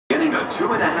Beginning a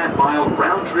 2.5-mile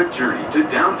round-trip journey to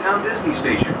downtown Disney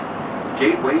Station,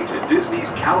 gateway to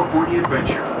Disney's California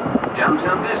Adventure,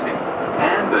 Downtown Disney,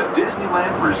 and the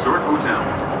Disneyland Resort Hotels.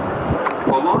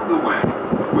 Along the way,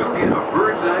 we'll get a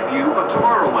bird's-eye view of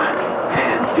Tomorrowland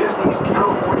and Disney's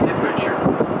California Adventure.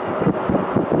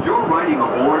 You're riding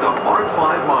aboard a Mark V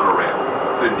monorail,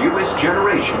 the newest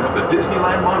generation of the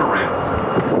Disneyland Monorails.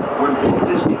 When Walt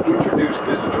Disney introduced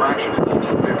this attraction in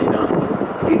 1959,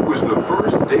 it was the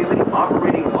first daily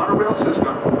operating monorail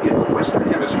system in the Western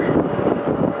Hemisphere.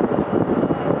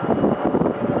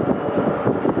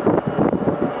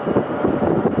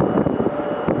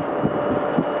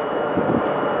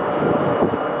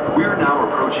 We're now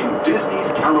approaching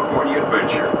Disney's California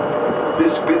Adventure.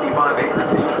 This 55-acre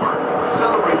theme park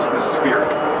celebrates the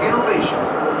spirit, innovations,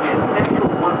 and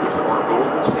natural wonders of our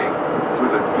Golden State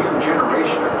with a new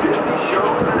generation of Disney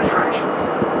shows and attractions.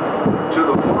 To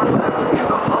the far left is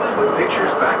the Hollywood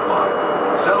Pictures backlot,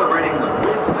 celebrating the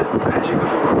myths and magic of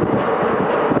the world.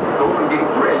 The Golden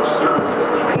Gate Bridge serves as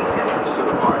the main entrance to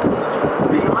the park.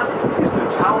 Beyond is the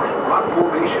towering rock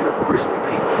formation of Grizzly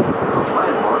Peak, a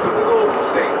landmark of the Golden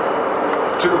State.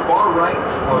 To the far right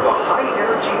are the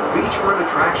high-energy beachfront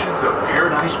attractions of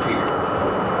Paradise Pier.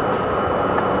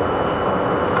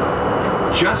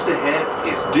 Just ahead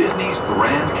is Disney's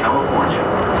Grand California,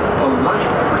 a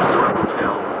luxury resort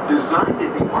hotel designed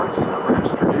in the arts and crafts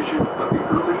tradition of the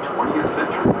early 20th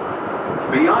century.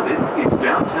 Beyond it is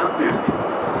Downtown Disney,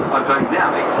 a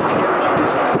dynamic, high-energy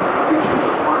district featuring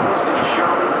the finest in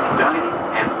shopping, dining,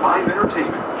 and live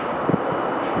entertainment.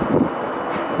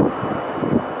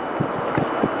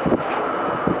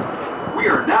 We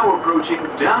are now approaching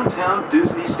Downtown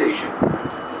Disney Station.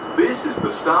 This is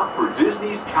the stop for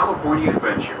Disney's California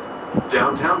Adventure,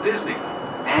 Downtown Disney,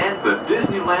 and the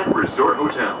Disneyland Resort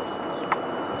Hotels.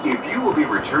 If you will be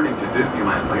returning to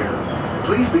Disneyland later,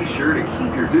 please be sure to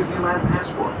keep your Disneyland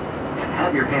passport and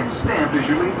have your hand stamped as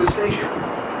you leave the station.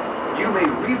 You may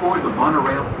reboard the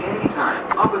monorail anytime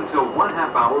up until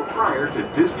 1/2 hour prior to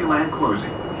Disneyland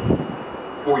closing.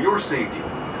 For your safety,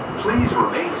 please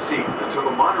remain seated until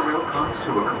the monorail comes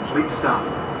to a complete stop.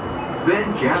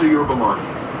 Then gather your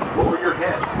belongings, lower your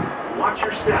head, watch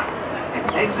your step, and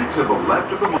exit to the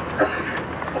left of the monorail.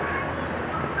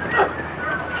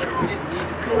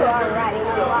 You are riding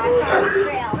on Rock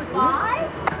Trail 5.